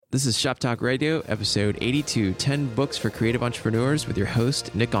This is Shop Talk Radio, episode 82, 10 Books for Creative Entrepreneurs with your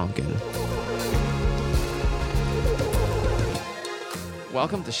host, Nick Onken.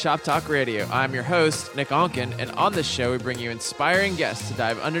 Welcome to Shop Talk Radio. I'm your host, Nick Onken, and on this show, we bring you inspiring guests to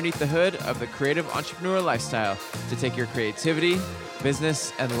dive underneath the hood of the creative entrepreneur lifestyle to take your creativity,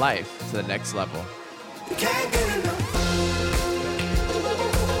 business, and life to the next level.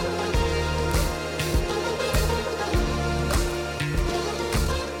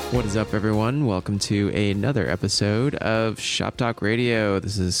 What is up, everyone? Welcome to another episode of Shop Talk Radio.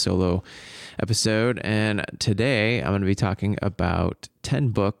 This is a solo episode, and today I'm going to be talking about 10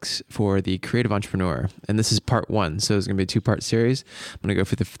 books for the creative entrepreneur, and this is part one, so it's going to be a two-part series. I'm going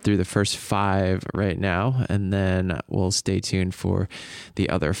to go through the first 5 right now, and then we'll stay tuned for the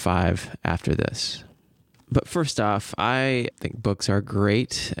other 5 after this. But first off, I think books are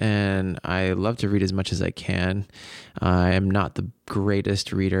great, and I love to read as much as I can. I am not the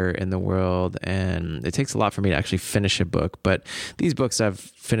greatest reader in the world, and it takes a lot for me to actually finish a book. But these books I've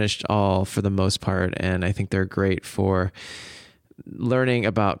finished all for the most part, and I think they're great for learning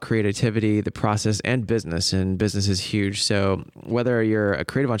about creativity, the process, and business. And business is huge. So whether you're a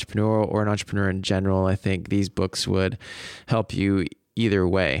creative entrepreneur or an entrepreneur in general, I think these books would help you either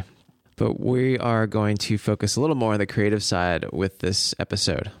way. But we are going to focus a little more on the creative side with this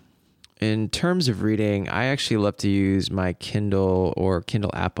episode. In terms of reading, I actually love to use my Kindle or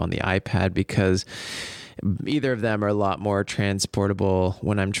Kindle app on the iPad because either of them are a lot more transportable.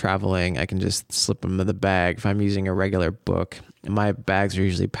 When I'm traveling, I can just slip them in the bag. If I'm using a regular book, my bags are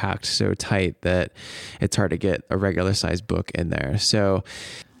usually packed so tight that it's hard to get a regular sized book in there. So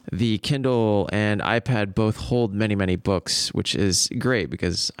the Kindle and iPad both hold many, many books, which is great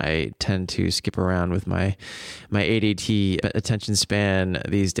because I tend to skip around with my ADT attention span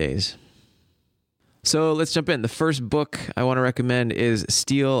these days. So let's jump in. The first book I want to recommend is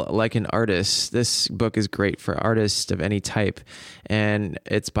Steal Like an Artist. This book is great for artists of any type, and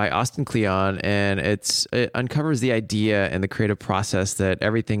it's by Austin Kleon, and it uncovers the idea and the creative process that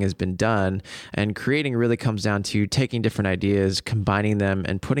everything has been done, and creating really comes down to taking different ideas, combining them,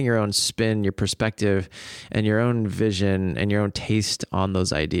 and putting your own spin, your perspective, and your own vision and your own taste on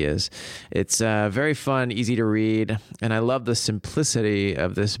those ideas. It's very fun, easy to read, and I love the simplicity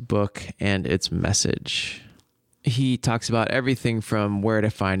of this book and its message. He talks about everything from where to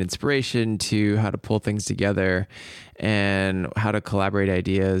find inspiration to how to pull things together and how to collaborate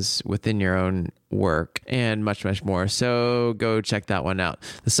ideas within your own work and much, much more. So go check that one out.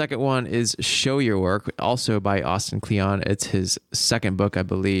 The second one is Show Your Work, also by Austin Kleon. It's his second book, I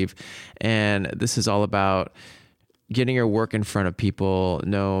believe. And this is all about getting your work in front of people,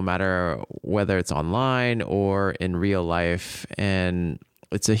 no matter whether it's online or in real life. And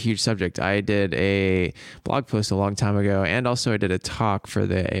it's a huge subject. I did a blog post a long time ago, and also I did a talk for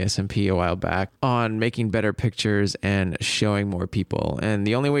the ASMP a while back on making better pictures and showing more people. And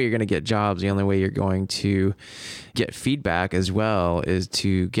the only way you're going to get jobs, the only way you're going to get feedback as well, is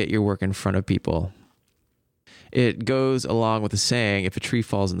to get your work in front of people. It goes along with the saying, if a tree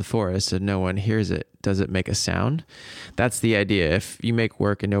falls in the forest and no one hears it, does it make a sound? That's the idea. If you make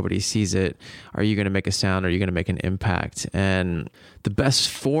work and nobody sees it, are you going to make a sound? Or are you going to make an impact? And the best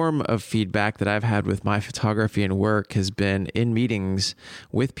form of feedback that I've had with my photography and work has been in meetings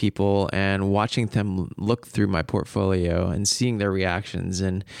with people and watching them look through my portfolio and seeing their reactions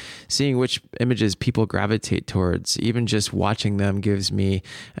and seeing which images people gravitate towards. Even just watching them gives me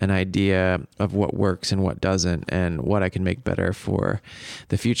an idea of what works and what doesn't and what I can make better for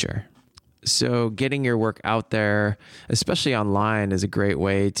the future. So getting your work out there, especially online, is a great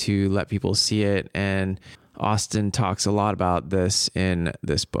way to let people see it. And Austin talks a lot about this in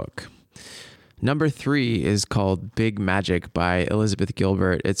this book. Number 3 is called Big Magic by Elizabeth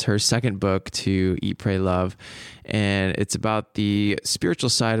Gilbert. It's her second book to Eat, Pray, Love. And it's about the spiritual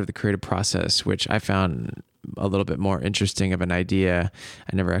side of the creative process, which I found a little bit more interesting of an idea.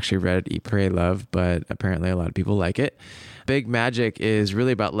 I never actually read Eat, Pray, Love, but apparently a lot of people like it. Big Magic is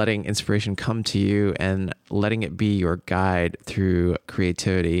really about letting inspiration come to you and letting it be your guide through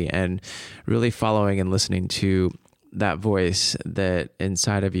creativity and really following and listening to that voice that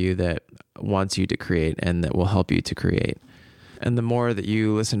inside of you that wants you to create and that will help you to create. And the more that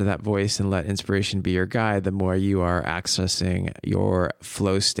you listen to that voice and let inspiration be your guide, the more you are accessing your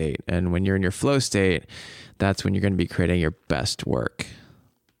flow state. And when you're in your flow state, that's when you're going to be creating your best work.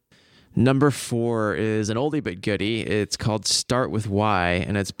 Number 4 is an oldie but goodie. It's called Start With Why,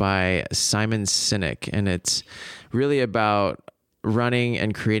 and it's by Simon Sinek. And it's really about running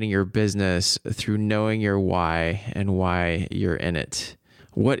and creating your business through knowing your why and why you're in it.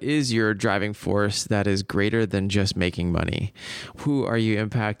 What is your driving force that is greater than just making money? Who are you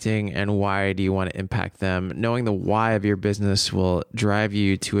impacting and why do you want to impact them? Knowing the why of your business will drive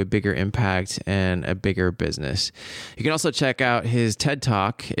you to a bigger impact and a bigger business. You can also check out his TED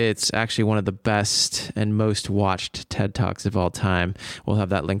Talk. It's actually one of the best and most watched TED Talks of all time. We'll have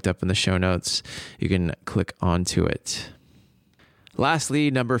that linked up in the show notes. You can click onto it. Lastly,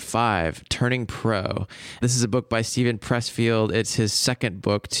 number 5, Turning Pro. This is a book by Steven Pressfield. It's his second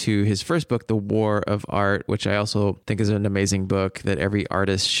book to his first book, The War of Art, which I also think is an amazing book that every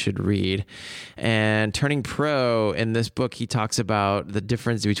artist should read. And Turning Pro, in this book, he talks about the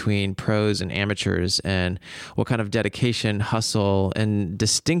difference between pros and amateurs and what kind of dedication, hustle, and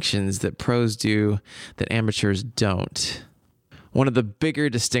distinctions that pros do that amateurs don't. One of the bigger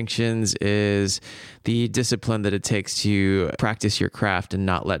distinctions is the discipline that it takes to practice your craft and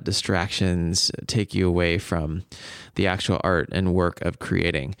not let distractions take you away from the actual art and work of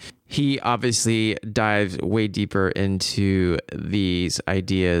creating. He obviously dives way deeper into these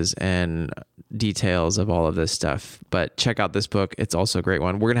ideas and details of all of this stuff, but check out this book. It's also a great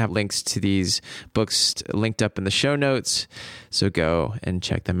one. We're going to have links to these books linked up in the show notes, so go and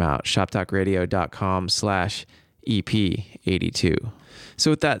check them out. shoptalkradio.com/EP82. So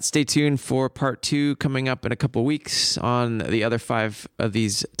with that, stay tuned for part 2 coming up in a couple weeks on the other 5 of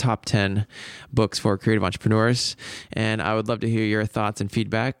these top 10 books for creative entrepreneurs. And I would love to hear your thoughts and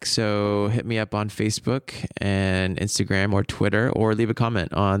feedback. So hit me up on Facebook and Instagram or Twitter, or leave a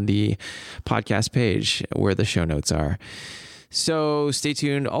comment on the podcast page where the show notes are. So stay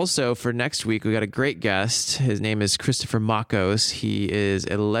tuned also for next week. We got a great guest. His name is Christopher Makos. He is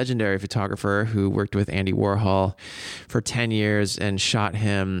a legendary photographer who worked with Andy Warhol for 10 years and shot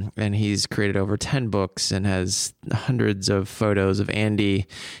him. And he's created over 10 books and has hundreds of photos of Andy.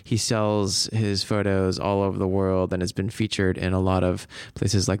 He sells his photos all over the world and has been featured in a lot of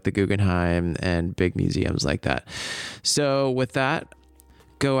places like the Guggenheim and big museums like that. So with that,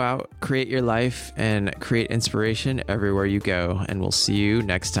 go out, create your life, and create inspiration everywhere you go. And we'll see you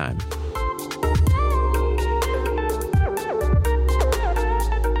next time.